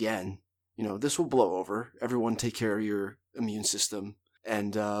stuff again. This will blow over. Everyone take care of your immune system.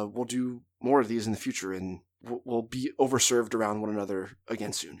 And we'll do more of these in the future, and we'll be overserved around one another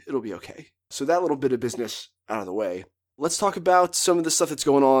again soon. It'll be okay. So that little bit of business out of the way. Let's talk about some of the stuff that's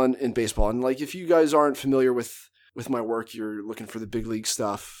going on in baseball. And if you guys aren't familiar with my work, you're looking for the big league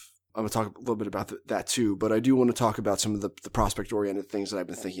stuff, I'm going to talk a little bit about that too. But I do want to talk about some of the prospect-oriented things that I've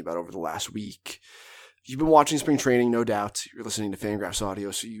been thinking about over the last week. You've been watching spring training, no doubt. You're listening to Fangraphs Audio,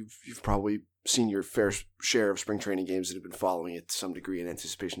 so you've probably seen your fair share of spring training games that have been following it to some degree in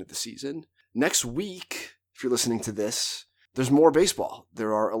anticipation of the season. Next week, if you're listening to this, there's more baseball.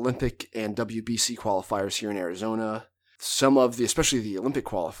 There are Olympic and WBC qualifiers here in Arizona. Some of especially the Olympic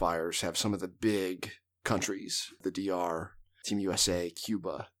qualifiers have some of the big countries, the DR, Team USA,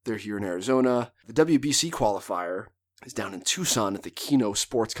 Cuba. They're here in Arizona. The WBC qualifier is down in Tucson at the Keno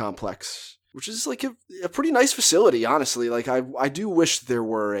Sports Complex, which is a pretty nice facility, honestly. I do wish there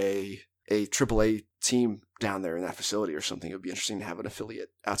were a AAA team down there in that facility or something. It would be interesting to have an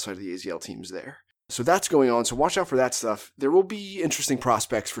affiliate outside of the AZL teams there. So that's going on. So watch out for that stuff. There will be interesting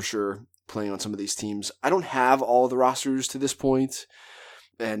prospects for sure playing on some of these teams. I don't have all of the rosters to this point,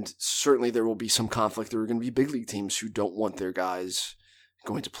 and certainly there will be some conflict. There are going to be big league teams who don't want their guys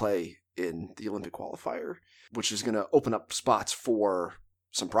going to play in the Olympic qualifier, which is going to open up spots for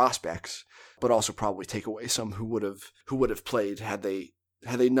some prospects, but also probably take away some who would have played had they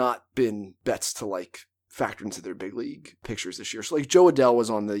not been bets to factor into their big league pictures this year. So Joe Adell was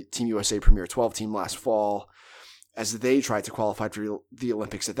on the Team USA Premier 12 team last fall as they tried to qualify for the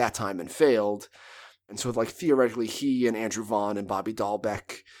Olympics at that time and failed. And so theoretically he and Andrew Vaughn and Bobby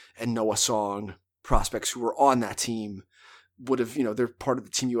Dahlbeck and Noah Song, prospects who were on that team, would have, they're part of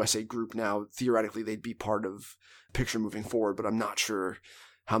the Team USA group now. Theoretically they'd be part of the picture moving forward, but I'm not sure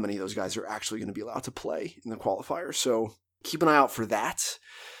how many of those guys are actually going to be allowed to play in the qualifier. So keep an eye out for that.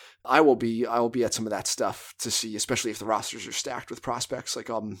 I will be at some of that stuff to see, especially if the rosters are stacked with prospects.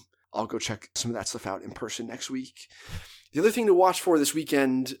 I'll go check some of that stuff out in person next week. The other thing to watch for this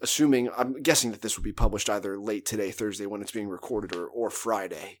weekend, I'm guessing that this will be published either late today, Thursday, when it's being recorded, or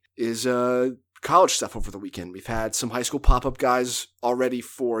Friday, is college stuff over the weekend. We've had some high school pop-up guys already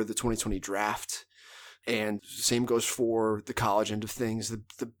for the 2020 draft, and same goes for the college end of things. The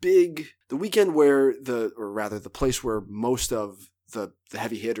weekend the place where most of the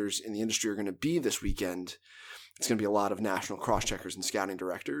heavy hitters in the industry are going to be this weekend, it's going to be a lot of national cross-checkers and scouting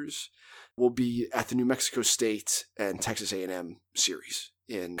directors, will be at the New Mexico State and Texas A&M series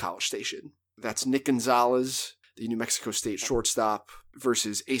in College Station. That's Nick Gonzalez, the New Mexico State shortstop,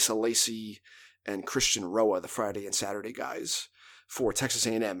 versus Asa Lacy and Christian Roa, the Friday and Saturday guys for Texas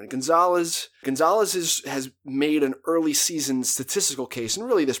A&M. And Gonzalez has made an early season statistical case, and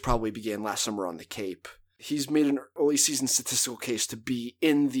really this probably began last summer on the Cape. He's made an early season statistical case to be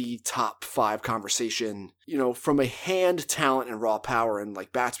in the top 5 conversation. From a hand, talent, and raw power and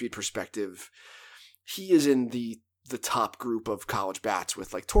bat speed perspective, he is in the top group of college bats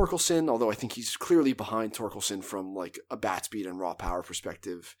with Torkelson, although I think he's clearly behind Torkelson from a bat speed and raw power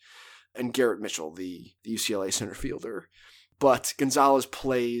perspective, and Garrett Mitchell, the UCLA center fielder. But Gonzalez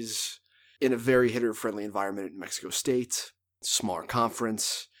plays in a very hitter-friendly environment at New Mexico State, smaller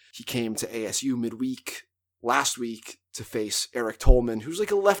conference. He came to ASU midweek last week to face Eric Tolman, who's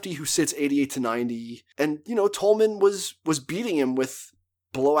a lefty who sits 88 to 90. And, Tolman was beating him with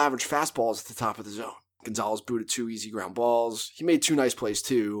below average fastballs at the top of the zone. Gonzalez booted 2 easy ground balls. He made 2 nice plays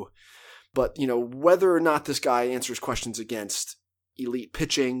too. But, whether or not this guy answers questions against elite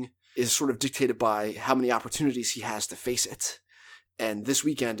pitching is sort of dictated by how many opportunities he has to face it. And this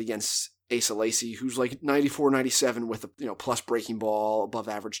weekend against Asa Lacy, who's 94, 97 with a plus breaking ball, above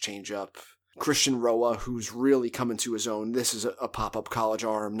average changeup. Christian Roa, who's really coming to his own. This is a pop-up college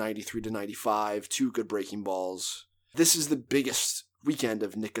arm, 93 to 95, 2 good breaking balls. This is the biggest weekend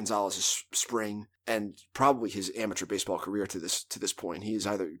of Nick Gonzalez's spring and probably his amateur baseball career to this point. He is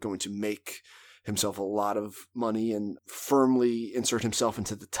either going to make himself a lot of money and firmly insert himself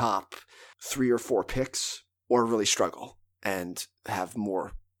into the top 3 or 4 picks, or really struggle and have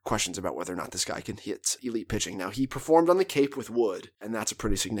more questions about whether or not this guy can hit elite pitching. Now, he performed on the Cape with Wood, and that's a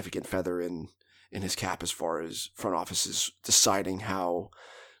pretty significant feather in his cap as far as front offices deciding how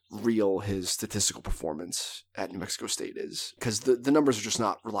real his statistical performance at New Mexico State is, because the numbers are just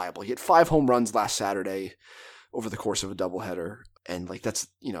not reliable. He hit 5 home runs last Saturday over the course of a doubleheader, and that's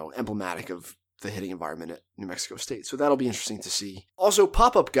emblematic of the hitting environment at New Mexico State. So that'll be interesting to see. Also,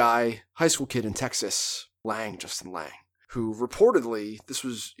 pop-up guy, high school kid in Texas, Justin Lang, who reportedly, this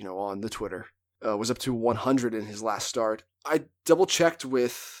was on the Twitter, was up to 100 in his last start. I double-checked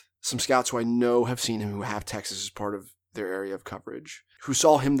with some scouts who I know have seen him, who have Texas as part of their area of coverage, who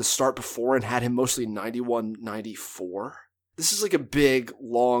saw him the start before and had him mostly 91, 94. This is like a big,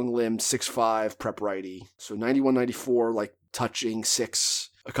 long-limbed 6'5" prep righty. So 91, 94, like touching 6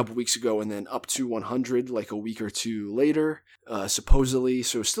 a couple weeks ago, and then up to 100 like a week or two later, supposedly.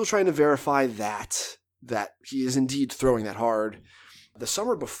 So still trying to verify that he is indeed throwing that hard. The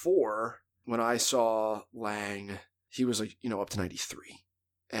summer before, when I saw Lang, he was up to 93.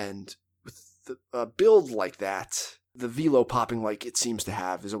 And with the build like that, the velo popping like it seems to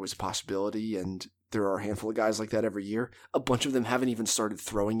have is always a possibility, and there are a handful of guys like that every year. A bunch of them haven't even started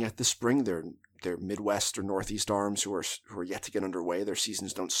throwing yet this spring. They're Midwest or Northeast arms who are yet to get underway. Their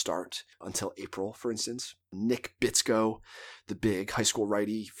seasons don't start until April, for instance. Nick Bitsko, the big high school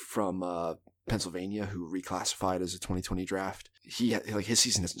righty from Pennsylvania, who reclassified as a 2020 draft, his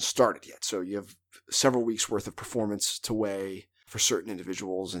season hasn't started yet. So you have several weeks worth of performance to weigh for certain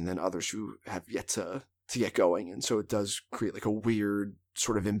individuals, and then others who have yet to get going. And so it does create like a weird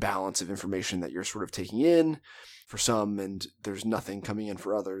sort of imbalance of information that you're sort of taking in for some, and there's nothing coming in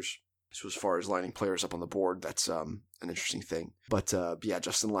for others. So as far as lining players up on the board, that's an interesting thing. But yeah,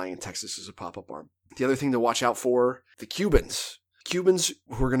 Justin Lang in Texas is a pop-up arm. The other thing to watch out for, the Cubans. Cubans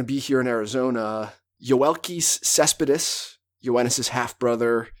who are going to be here in Arizona, Yoelkis Cespedes, Yoenis'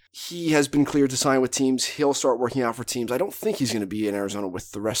 half-brother, he has been cleared to sign with teams. He'll start working out for teams. I don't think he's going to be in Arizona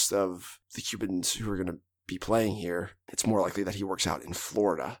with the rest of the Cubans who are going to be playing here. It's more likely that he works out in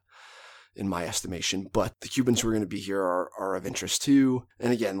Florida, in my estimation. But the Cubans who are going to be here are of interest too.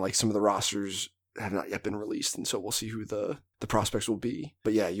 And again, like some of the rosters have not yet been released, and so we'll see who the prospects will be.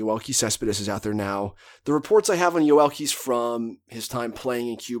 But yeah, Yoelkis Cespedes is out there now. The reports I have on Yoelkis from his time playing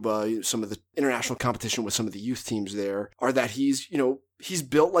in Cuba, some of the international competition with some of the youth teams there, are that he's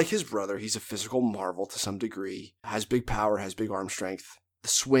built like his brother. He's a physical marvel to some degree, has big power, has big arm strength. The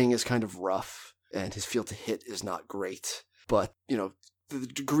swing is kind of rough, and his feel to hit is not great. But, the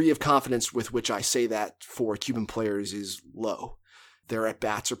degree of confidence with which I say that for Cuban players is low. Their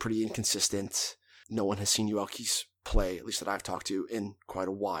at-bats are pretty inconsistent. No one has seen Yoelkis play, at least that I've talked to, in quite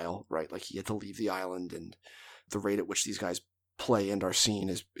a while, right? Like, he had to leave the island, and the rate at which these guys play and are seen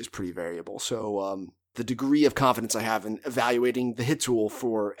is pretty variable. So the degree of confidence I have in evaluating the hit tool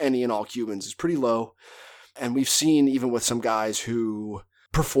for any and all Cubans is pretty low. And we've seen, even with some guys who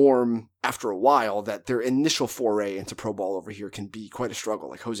perform after a while, that their initial foray into pro ball over here can be quite a struggle.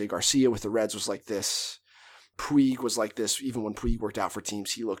 Like Jose Garcia with the Reds was like this. Puig was like this. Even when Puig worked out for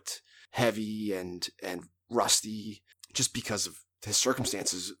teams, he looked heavy and rusty just because of his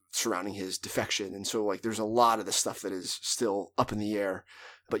circumstances surrounding his defection. And so there's a lot of the stuff that is still up in the air.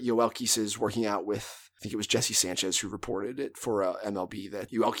 But Yoelkis is working out with, I think it was Jesse Sanchez who reported it for MLB,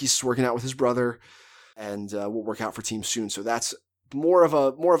 that Yoelkis is working out with his brother and will work out for teams soon. So that's more of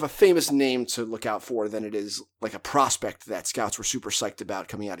a famous name to look out for than it is like a prospect that scouts were super psyched about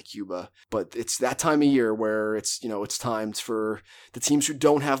coming out of Cuba. But it's that time of year where it's time for the teams who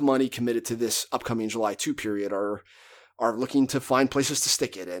don't have money committed to this upcoming July 2 period are looking to find places to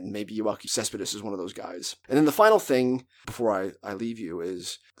stick it, and maybe Yoelkis Cespedes is one of those guys. And then the final thing before I leave you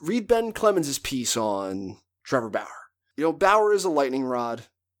is read Ben Clemens' piece on Trevor Bauer. Bauer is a lightning rod.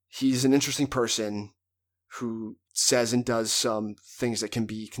 He's an interesting person who says and does some things that can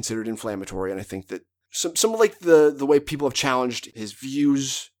be considered inflammatory, and I think that some like the way people have challenged his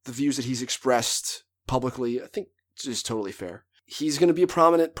views, the views that he's expressed publicly, I think is totally fair. He's going to be a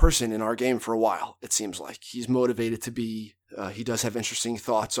prominent person in our game for a while, it seems like. He's motivated to be. He does have interesting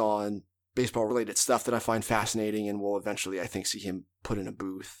thoughts on baseball-related stuff that I find fascinating, and will eventually, I think, see him put in a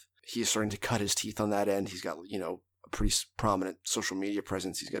booth. He is starting to cut his teeth on that end. He's got, a pretty prominent social media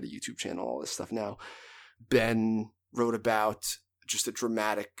presence. He's got a YouTube channel, all this stuff now. Ben wrote about just a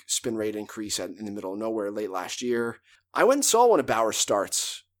dramatic spin rate increase in the middle of nowhere late last year. I went and saw one of Bauer's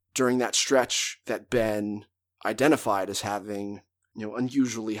starts during that stretch that Ben identified as having,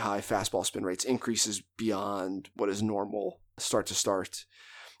 unusually high fastball spin rates, increases beyond what is normal start to start.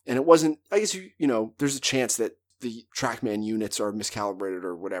 And it wasn't, I guess, there's a chance that the TrackMan units are miscalibrated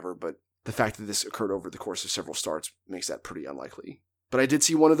or whatever, but the fact that this occurred over the course of several starts makes that pretty unlikely. But I did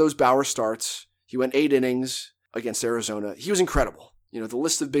see one of those Bauer starts. He went 8 innings against Arizona. He was incredible. The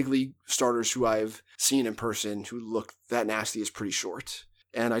list of big league starters who I've seen in person who look that nasty is pretty short.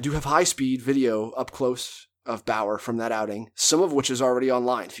 And I do have high-speed video up close of Bauer from that outing, some of which is already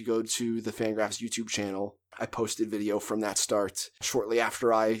online. If you go to the Fangraphs YouTube channel, I posted video from that start shortly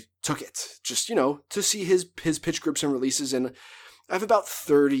after I took it, just, to see his pitch grips and releases. And I have about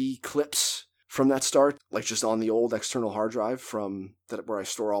 30 clips from that start, like just on the old external hard drive from that where I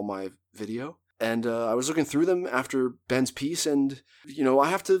store all my video. And I was looking through them after Ben's piece, and, I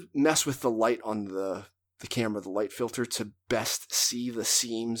have to mess with the light on the camera, the light filter, to best see the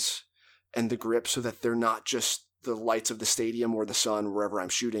seams and the grip so that they're not just the lights of the stadium or the sun, wherever I'm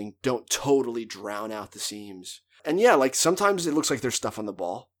shooting, don't totally drown out the seams. And yeah, like sometimes it looks like there's stuff on the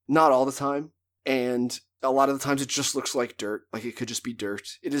ball. Not all the time. And a lot of the times it just looks like dirt, like it could just be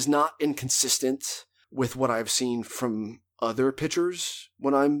dirt. It is not inconsistent with what I've seen from other pitchers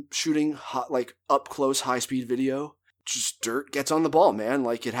when I'm shooting like up close high speed video. Just dirt gets on the ball, man.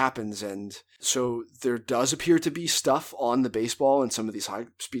 Like it happens. And so there does appear to be stuff on the baseball in some of these high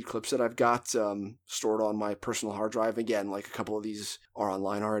speed clips that I've got stored on my personal hard drive. Again, like a couple of these are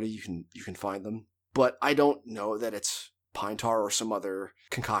online already. You can find them. But I don't know that it's pine tar or some other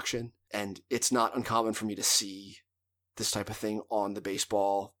concoction. And it's not uncommon for me to see this type of thing on the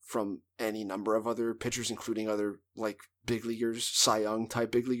baseball from any number of other pitchers, including other like big leaguers, Cy Young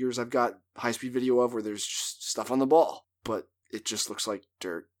type big leaguers I've got high-speed video of where there's just stuff on the ball, but it just looks like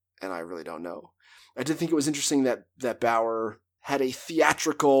dirt, and I really don't know. I did think it was interesting that Bauer had a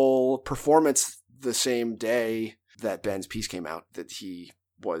theatrical performance the same day that Ben's piece came out, that he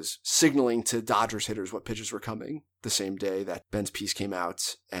was signaling to Dodgers hitters what pitches were coming the same day that Ben's piece came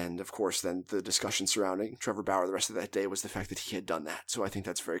out. And of course, then the discussion surrounding Trevor Bauer the rest of that day was the fact that he had done that. So I think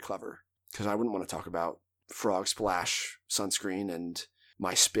that's very clever, because I wouldn't want to talk about frog splash, sunscreen, and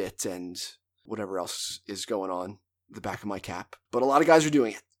my spit and whatever else is going on the back of my cap. But a lot of guys are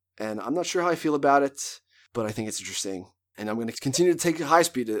doing it, and I'm not sure how I feel about it, but I think it's interesting. And I'm going to continue to take a high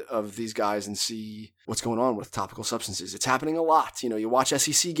speed of these guys and see what's going on with topical substances. It's happening a lot. You watch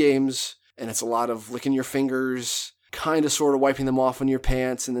SEC games, and it's a lot of licking your fingers, kind of sort of wiping them off on your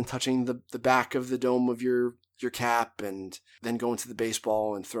pants, and then touching the back of the dome of your cap, and then going to the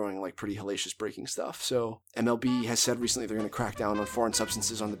baseball and throwing like pretty hellacious breaking stuff. So MLB has said recently they're going to crack down on foreign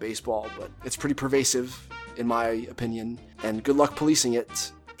substances on the baseball, but it's pretty pervasive in my opinion, and good luck policing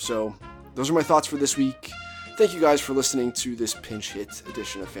it. So those are my thoughts for this week. Thank you guys for listening to this pinch hit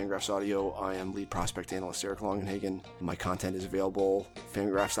edition of Fangraphs Audio. I am lead prospect analyst Eric Longenhagen. My content is available at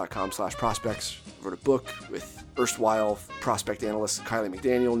fangraphs.com/prospects. I wrote a book with erstwhile prospect analyst Kylie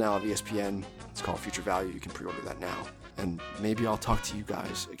McDaniel, now of ESPN. It's called Future Value. You can pre-order that now. And maybe I'll talk to you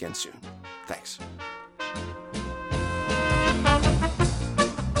guys again soon. Thanks.